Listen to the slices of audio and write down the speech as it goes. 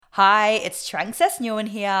Hi, it's Trang Nguyen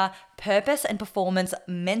here, purpose and performance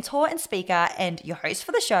mentor and speaker, and your host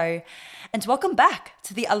for the show. And welcome back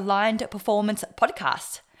to the Aligned Performance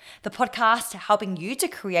Podcast, the podcast helping you to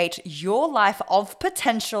create your life of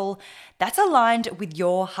potential that's aligned with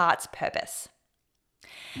your heart's purpose.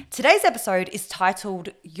 Today's episode is titled,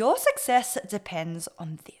 Your Success Depends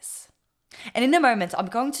on This. And in a moment, I'm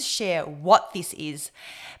going to share what this is.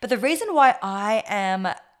 But the reason why I am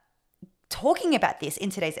talking about this in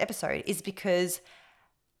today's episode is because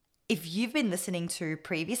if you've been listening to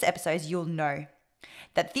previous episodes, you'll know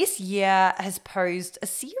that this year has posed a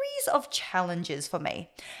series of challenges for me.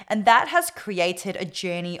 And that has created a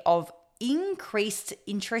journey of increased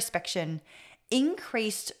introspection,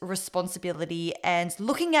 increased responsibility, and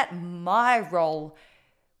looking at my role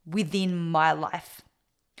within my life.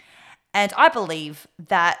 And I believe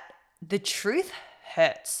that the truth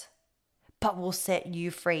hurts, but will set you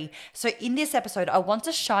free. So in this episode, I want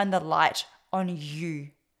to shine the light on you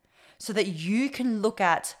so that you can look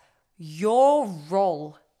at your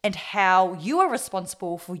role and how you are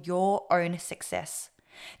responsible for your own success.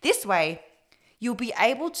 This way, you'll be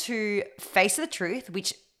able to face the truth,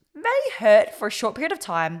 which may hurt for a short period of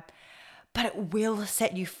time, but it will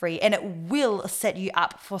set you free and it will set you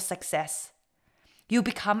up for success. You'll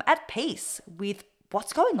become at peace with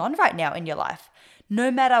what's going on right now in your life. No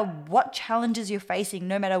matter what challenges you're facing,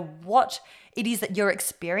 no matter what it is that you're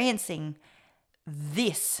experiencing,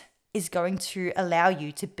 this is going to allow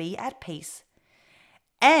you to be at peace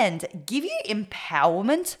and give you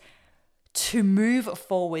empowerment to move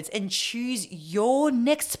forwards and choose your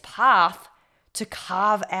next path to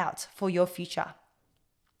carve out for your future.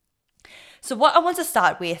 So what I want to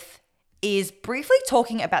start with is briefly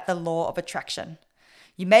talking about the law of attraction.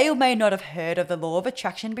 You may or may not have heard of the law of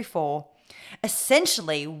attraction before.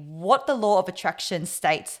 Essentially, what the law of attraction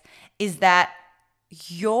states is that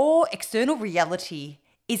your external reality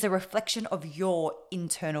is a reflection of your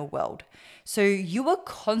internal world. So you are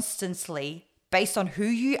constantly, based on who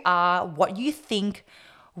you are, what you think,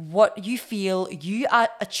 what you feel, you are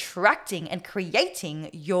attracting and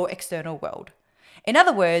creating your external world. In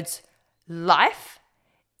other words, life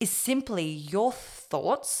is simply your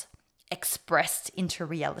thoughts expressed into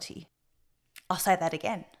reality. I'll say that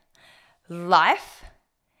again. Life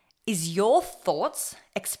is your thoughts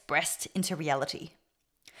expressed into reality.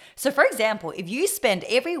 So for example, if you spend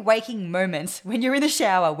every waking moment when you're in the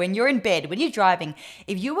shower, when you're in bed, when you're driving,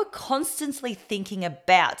 if you are constantly thinking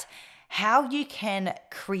about how you can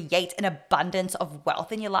create an abundance of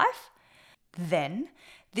wealth in your life, then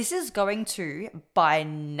this is going to, by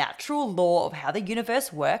natural law of how the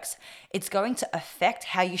universe works, it's going to affect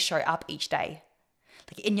how you show up each day.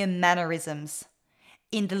 Like in your mannerisms,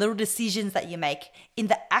 in the little decisions that you make, in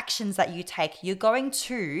the actions that you take, you're going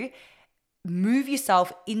to move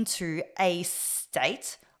yourself into a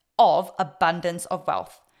state of abundance of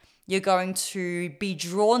wealth. You're going to be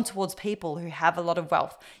drawn towards people who have a lot of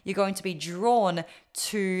wealth. You're going to be drawn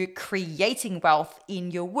to creating wealth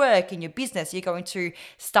in your work, in your business. You're going to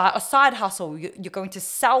start a side hustle. You're going to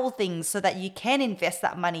sell things so that you can invest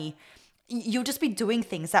that money. You'll just be doing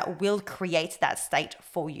things that will create that state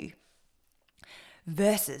for you.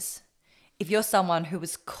 Versus if you're someone who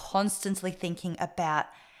is constantly thinking about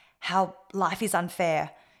how life is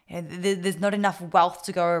unfair, there's not enough wealth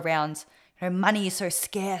to go around, money is so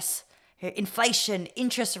scarce, inflation,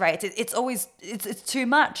 interest rates, it's too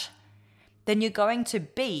much, then you're going to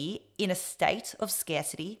be in a state of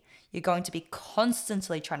scarcity. You're going to be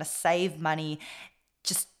constantly trying to save money,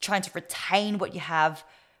 just trying to retain what you have,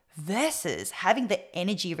 versus having the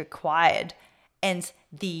energy required and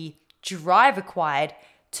the drive required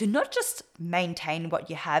to not just maintain what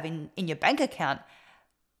you have in your bank account,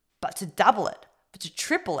 but to double it, but to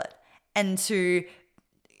triple it, and to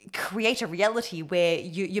create a reality where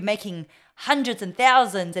you're making hundreds and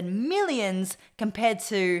thousands and millions compared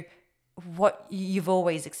to what you've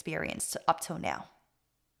always experienced up till now.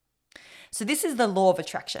 So this is the law of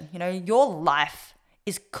attraction. Your life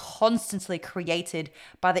is constantly created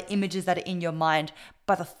by the images that are in your mind,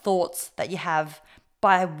 by the thoughts that you have,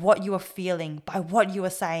 by what you are feeling, by what you are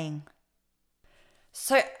saying.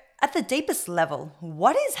 So at the deepest level,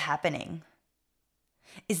 what is happening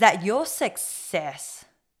is that your success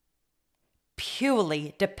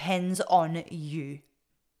purely depends on you.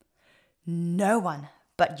 No one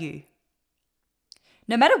but you.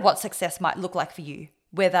 No matter what success might look like for you,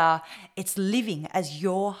 whether it's living as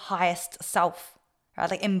your highest self, right?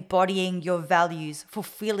 Like embodying your values,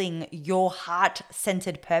 fulfilling your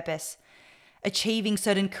heart-centered purpose, achieving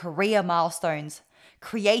certain career milestones,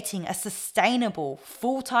 creating a sustainable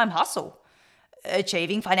full-time hustle,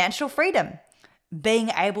 achieving financial freedom, being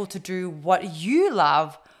able to do what you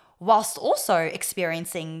love whilst also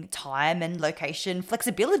experiencing time and location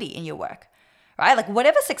flexibility in your work, right? Like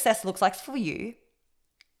whatever success looks like for you,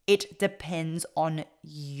 it depends on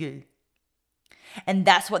you. And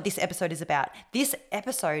that's what this episode is about. This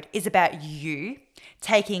episode is about you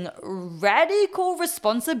taking radical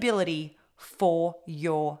responsibility for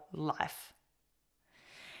your life.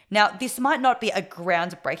 Now, this might not be a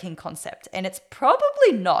groundbreaking concept, and it's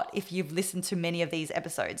probably not if you've listened to many of these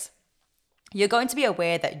episodes. You're going to be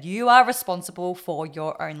aware that you are responsible for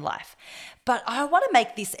your own life. But I want to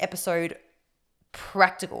make this episode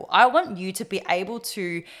practical. I want you to be able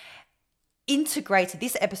to integrate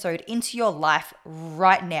this episode into your life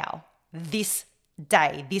right now, this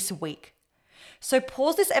day, this week. So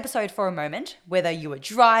pause this episode for a moment, whether you are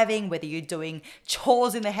driving, whether you're doing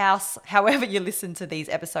chores in the house, however you listen to these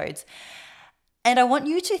episodes. And I want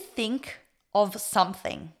you to think of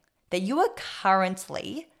something that you are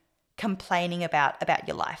currently complaining about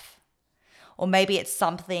your life. Or maybe it's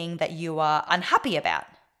something that you are unhappy about,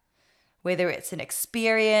 whether it's an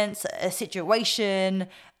experience, a situation,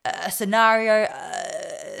 a scenario,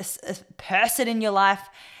 a person in your life.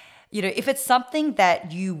 You know, if it's something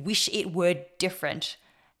that you wish it were different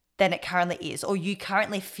than it currently is, or you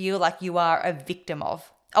currently feel like you are a victim of,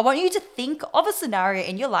 I want you to think of a scenario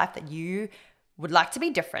in your life that you would like to be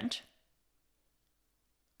different,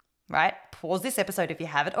 right? Pause this episode if you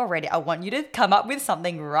haven't already. I want you to come up with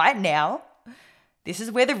something right now. This is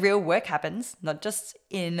where the real work happens, not just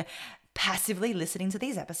in passively listening to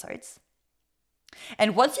these episodes.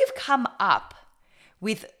 And once you've come up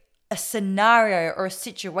with a scenario or a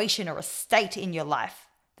situation or a state in your life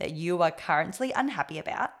that you are currently unhappy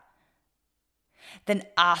about, then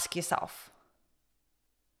ask yourself,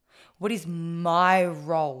 what is my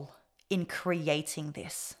role in creating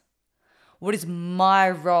this? What is my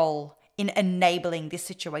role in enabling this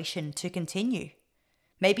situation to continue?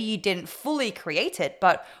 Maybe you didn't fully create it,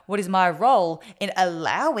 but what is my role in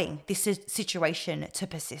allowing this situation to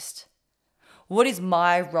persist? What is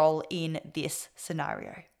my role in this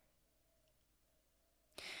scenario?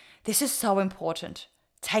 This is so important,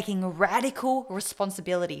 taking radical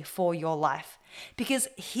responsibility for your life. Because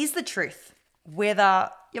here's the truth,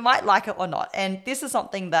 whether you might like it or not, and this is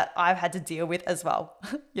something that I've had to deal with as well.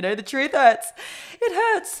 You know, the truth hurts. It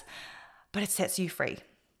hurts, but it sets you free.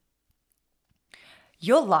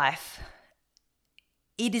 Your life,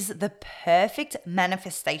 it is the perfect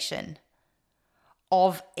manifestation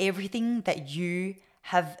of everything that you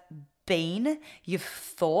have been, you've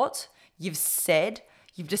thought, you've said,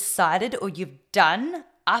 you've decided, or you've done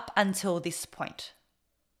up until this point.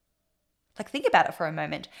 Like, think about it for a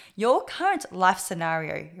moment. Your current life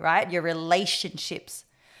scenario, right? Your relationships,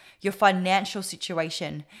 your financial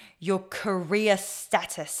situation, your career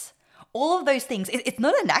status, all of those things, it's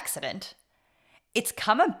not an accident. It's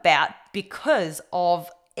come about because of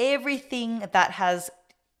everything that has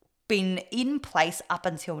been in place up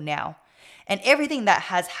until now. And everything that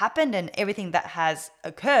has happened and everything that has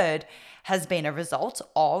occurred has been a result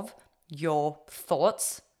of your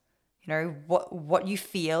thoughts, you know, what you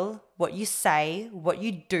feel, what you say, what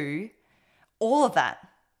you do. All of that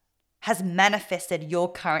has manifested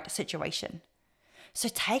your current situation. So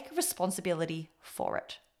take responsibility for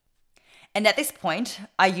it. And at this point,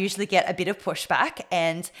 I usually get a bit of pushback,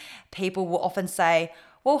 and people will often say,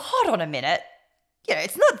 well, hold on a minute. You know,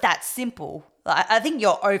 it's not that simple. I think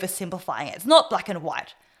you're oversimplifying it. It's not black and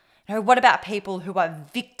white. You know, what about people who are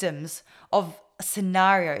victims of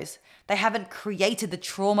scenarios? They haven't created the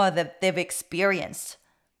trauma that they've experienced.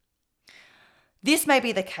 This may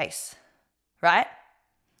be the case, right?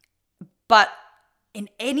 But in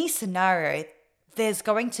any scenario, there's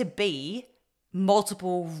going to be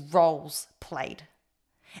multiple roles played.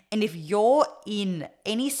 And if you're in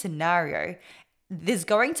any scenario, there's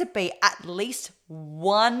going to be at least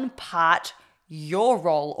one part your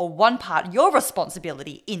role or one part your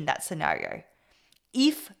responsibility in that scenario,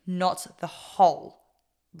 if not the whole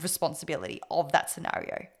responsibility of that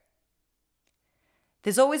scenario.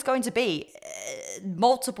 There's always going to be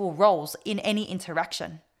multiple roles in any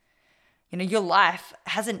interaction. You know, your life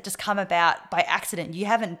hasn't just come about by accident. You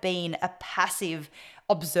haven't been a passive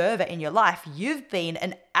observer in your life. You've been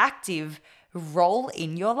an active role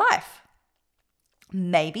in your life.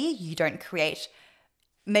 Maybe you don't create,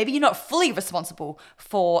 maybe you're not fully responsible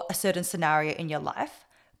for a certain scenario in your life,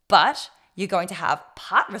 but you're going to have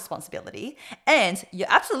part responsibility, and you're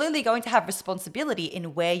absolutely going to have responsibility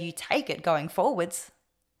in where you take it going forwards.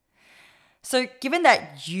 So given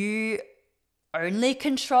that you only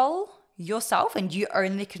control yourself and you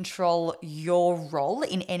only control your role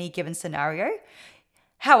in any given scenario,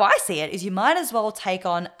 How I see it is you might as well take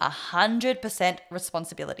on 100%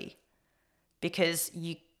 responsibility, because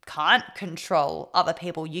you can't control other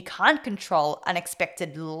people. You can't control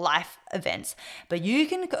unexpected life events, but you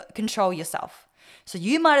can control yourself. So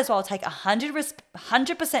you might as well take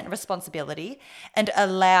 100% responsibility and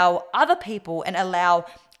allow other people and allow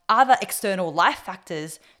other external life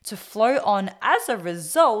factors to flow on as a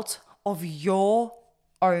result of your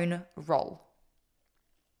own role.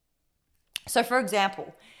 So for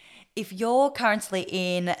example, if you're currently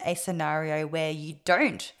in a scenario where you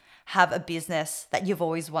don't have a business that you've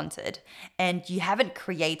always wanted and you haven't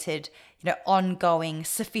created, ongoing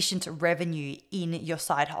sufficient revenue in your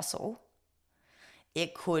side hustle,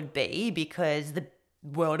 it could be because the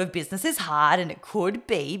world of business is hard, and it could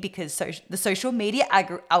be because the social media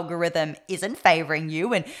algorithm isn't favoring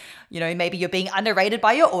you, and maybe you're being underrated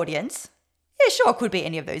by your audience. Yeah, sure, it could be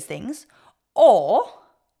any of those things. Or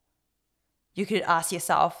you could ask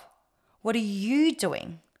yourself, what are you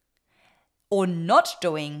doing or not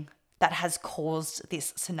doing that has caused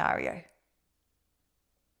this scenario?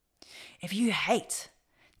 If you hate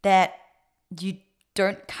that you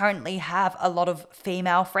don't currently have a lot of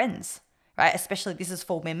female friends, right? Especially this is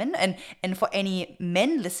for women, and for any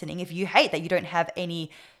men listening, if you hate that you don't have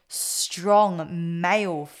any strong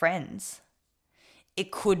male friends,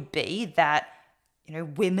 it could be that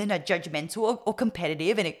women are judgmental or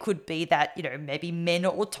competitive, and it could be that maybe men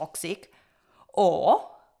are all toxic. Or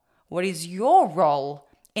what is your role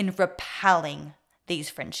in repelling these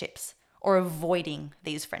friendships or avoiding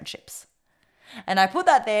these friendships? And I put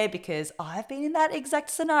that there because I've been in that exact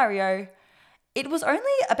scenario. It was only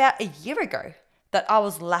about a year ago that I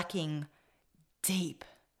was lacking deep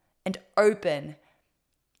and open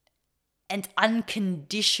and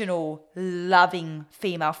unconditional loving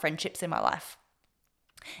female friendships in my life.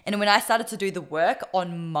 And when I started to do the work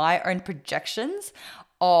on my own projections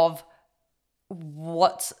of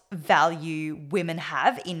what value women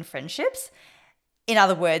have in friendships, in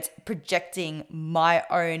other words, projecting my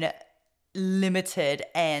own limited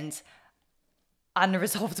and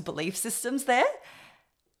unresolved belief systems there,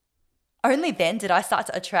 only then did I start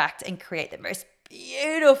to attract and create the most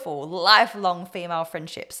beautiful, lifelong female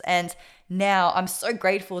friendships. And now I'm so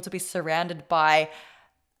grateful to be surrounded by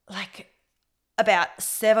about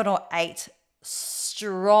 7 or 8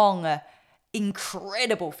 strong,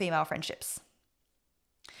 incredible female friendships.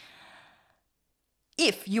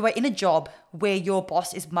 If you are in a job where your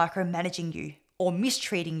boss is micromanaging you or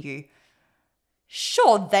mistreating you,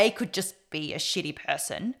 sure, they could just be a shitty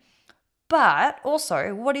person, but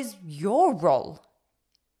also, what is your role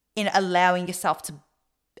in allowing yourself to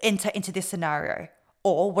enter into this scenario?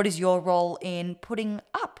 Or what is your role in putting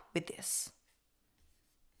up with this?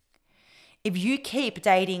 If you keep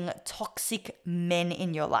dating toxic men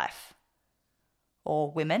in your life,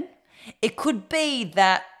 or women, it could be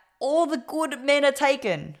that all the good men are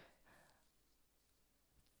taken.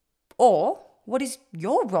 Or what is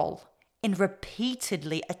your role in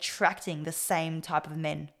repeatedly attracting the same type of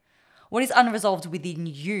men? What is unresolved within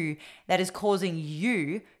you that is causing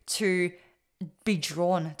you to be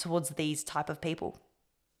drawn towards these type of people?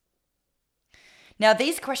 Now,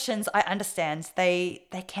 these questions, I understand, they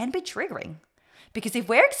can be triggering, because if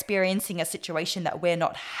we're experiencing a situation that we're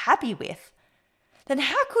not happy with, then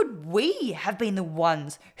how could we have been the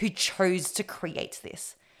ones who chose to create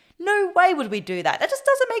this? No way would we do that. That just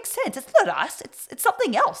doesn't make sense. It's not us. It's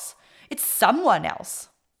something else. It's someone else.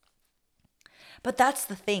 But that's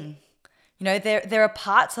the thing. There are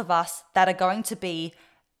parts of us that are going to be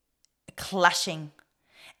clashing.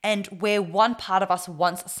 And where one part of us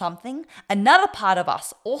wants something, another part of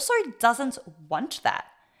us also doesn't want that.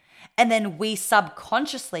 And then we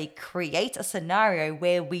subconsciously create a scenario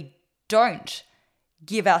where we don't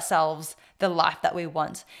give ourselves the life that we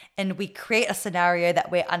want. And we create a scenario that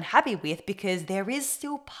we're unhappy with because there is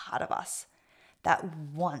still part of us that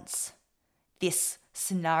wants this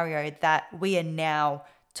scenario that we are now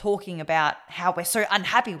talking about how we're so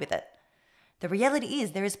unhappy with it. The reality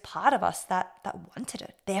is there is part of us that wanted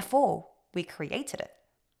it. Therefore, we created it.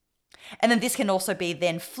 And then this can also be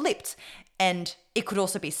then flipped. And it could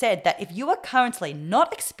also be said that if you are currently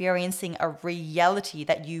not experiencing a reality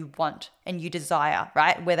that you want and you desire,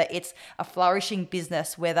 right? Whether it's a flourishing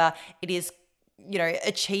business, whether it is,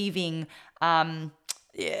 achieving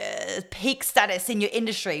peak status in your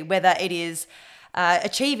industry, whether it is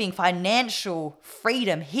achieving financial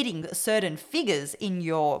freedom, hitting certain figures in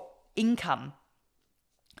your income.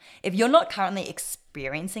 If you're not currently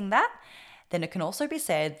experiencing that, then it can also be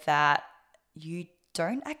said that you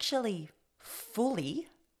don't actually fully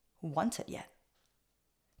want it yet.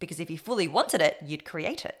 Because if you fully wanted it, you'd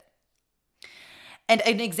create it. And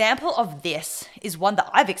an example of this is one that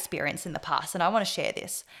I've experienced in the past, and I want to share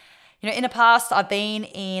this. In the past, I've been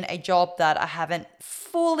in a job that I haven't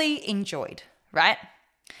fully enjoyed, right?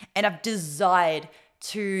 And I've desired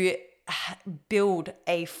to build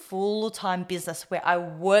a full-time business where I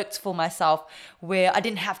worked for myself, where I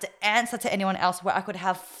didn't have to answer to anyone else, where I could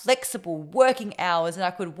have flexible working hours and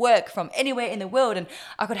I could work from anywhere in the world, and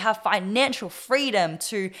I could have financial freedom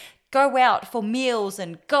to go out for meals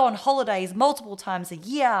and go on holidays multiple times a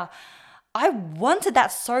year. I wanted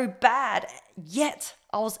that so bad, yet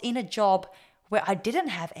I was in a job where I didn't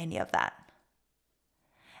have any of that.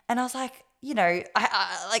 And I was like,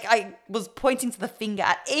 I was pointing to the finger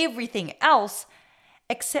at everything else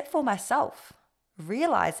except for myself,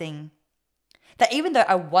 realizing that even though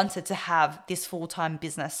I wanted to have this full-time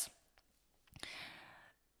business,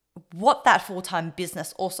 what that full-time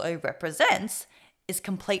business also represents is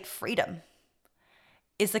complete freedom,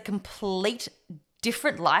 is a complete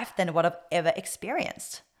different life than what I've ever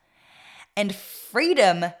experienced. And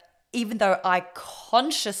freedom, even though I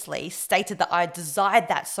consciously stated that I desired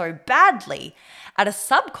that so badly, at a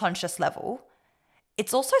subconscious level,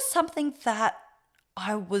 it's also something that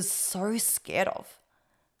I was so scared of.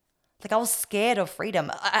 Like, I was scared of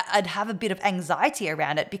freedom. I'd have a bit of anxiety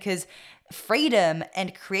around it because freedom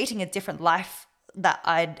and creating a different life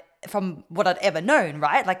from what I'd ever known,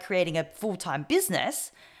 right? Like creating a full-time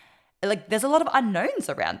business, like there's a lot of unknowns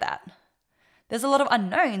around that. There's a lot of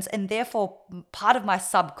unknowns, and therefore part of my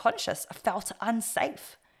subconscious felt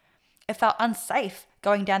unsafe. It felt unsafe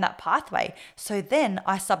going down that pathway. So then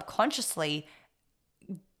I subconsciously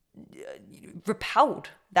repelled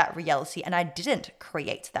that reality, and I didn't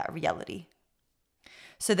create that reality.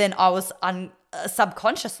 So then I was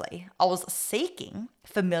subconsciously, I was seeking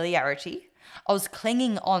familiarity. I was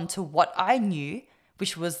clinging on to what I knew,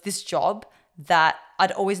 which was this job that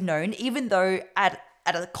I'd always known, even though at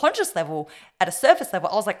a conscious level, at a surface level,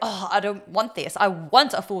 I was like, oh, I don't want this. I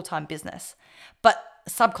want a full-time business. But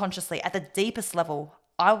subconsciously, at the deepest level,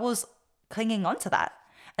 I was clinging on to that.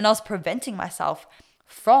 And I was preventing myself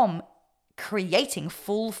from creating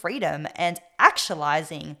full freedom and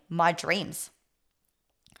actualizing my dreams.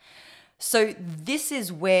 So this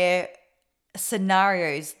is where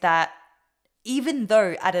scenarios that, even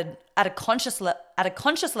though at a conscious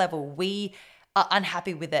level we are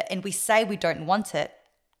unhappy with it and we say we don't want it,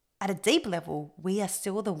 at a deep level we are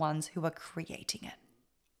still the ones who are creating it.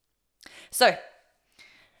 So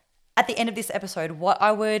at the end of this episode, what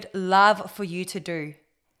I would love for you to do,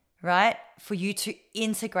 right? For you to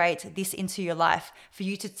integrate this into your life, for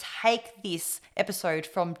you to take this episode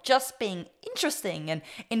from just being interesting and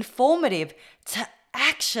informative to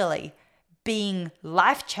actually being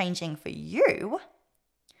life-changing for you.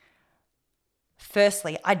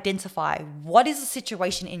 Firstly, identify what is the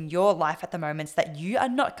situation in your life at the moment that you are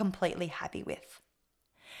not completely happy with.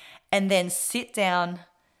 And then sit down,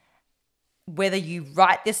 whether you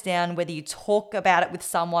write this down, whether you talk about it with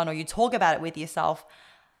someone or you talk about it with yourself,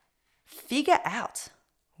 figure out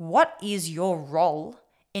what is your role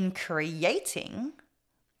in creating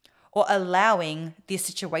or allowing this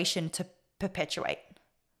situation to perpetuate.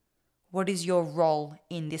 What is your role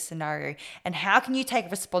in this scenario? And how can you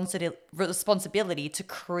take responsibility to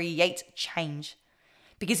create change?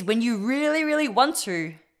 Because when you really, really want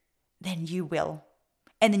to, then you will.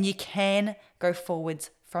 And then you can go forwards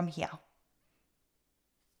from here. All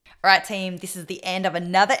right, team, this is the end of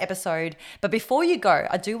another episode. But before you go,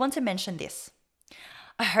 I do want to mention this.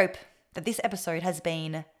 I hope that this episode has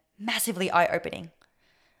been massively eye-opening.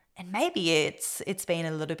 And maybe it's been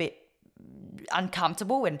a little bit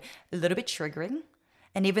uncomfortable and a little bit triggering.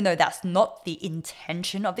 And even though that's not the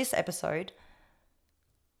intention of this episode,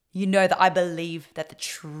 you know that I believe that the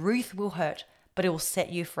truth will hurt, but it will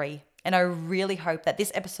set you free. And I really hope that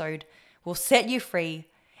this episode will set you free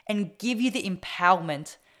and give you the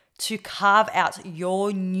empowerment to carve out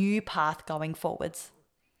your new path going forwards.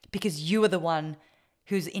 Because you are the one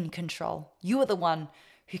who's in control. You are the one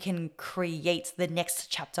who can create the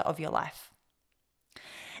next chapter of your life.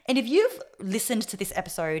 And if you've listened to this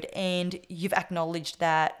episode and you've acknowledged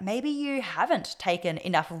that maybe you haven't taken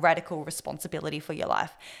enough radical responsibility for your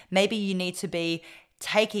life, maybe you need to be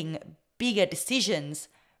taking bigger decisions,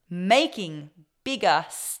 making bigger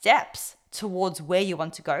steps towards where you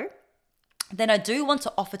want to go, then I do want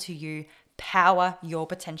to offer to you Power Your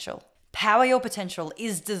Potential. Power Your Potential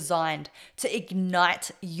is designed to ignite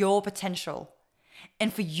your potential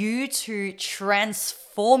and for you to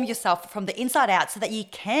transform yourself from the inside out so that you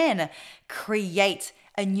can create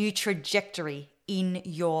a new trajectory in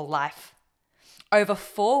your life. Over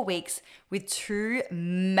 4 weeks with 2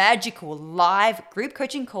 magical live group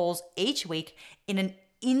coaching calls each week in an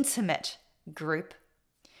intimate group,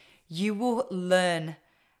 you will learn,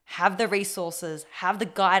 have the resources, have the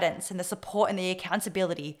guidance and the support and the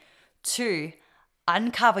accountability to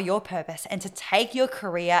uncover your purpose and to take your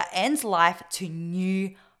career and life to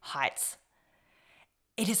new heights.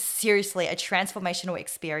 It is seriously a transformational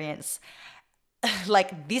experience.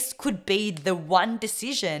 Like, this could be the one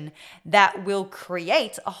decision that will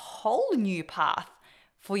create a whole new path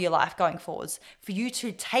for your life going forwards, for you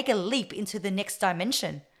to take a leap into the next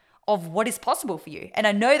dimension of what is possible for you. And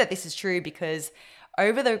I know that this is true because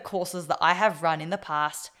over the courses that I have run in the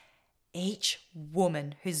past, each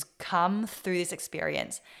woman who's come through this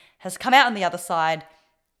experience has come out on the other side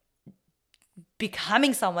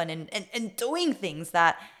becoming someone and doing things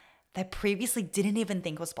that they previously didn't even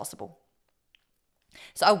think was possible.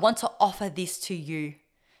 So I want to offer this to you,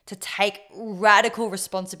 to take radical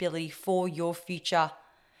responsibility for your future.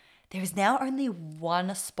 There is now only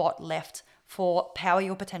one spot left for Power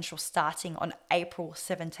Your Potential starting on April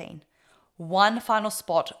 17. One final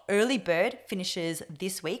spot. Early bird finishes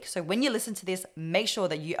this week. So when you listen to this, make sure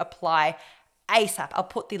that you apply ASAP. I'll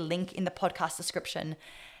put the link in the podcast description.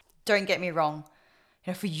 Don't get me wrong.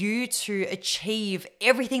 For you to achieve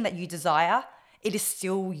everything that you desire, it is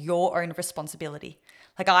still your own responsibility.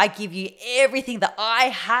 Like, I give you everything that I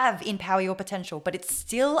have in Power Your Potential, but it's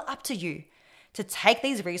still up to you to take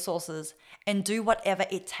these resources and do whatever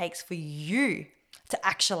it takes for you to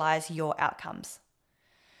actualize your outcomes.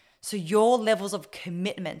 So your levels of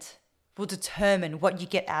commitment will determine what you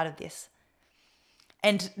get out of this.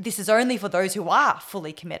 And this is only for those who are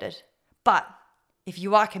fully committed. But if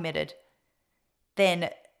you are committed,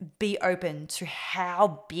 then be open to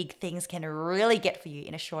how big things can really get for you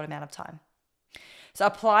in a short amount of time. So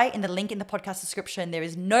apply in the link in the podcast description. There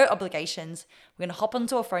is no obligations. We're going to hop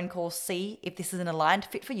onto a phone call, see if this is an aligned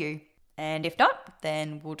fit for you. And if not,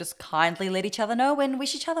 then we'll just kindly let each other know and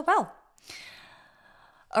wish each other well.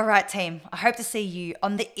 All right, team. I hope to see you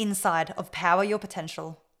on the inside of Power Your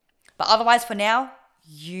Potential. But otherwise, for now,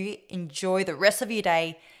 you enjoy the rest of your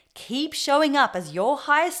day. Keep showing up as your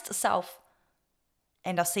highest self.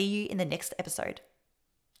 And I'll see you in the next episode.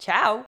 Ciao.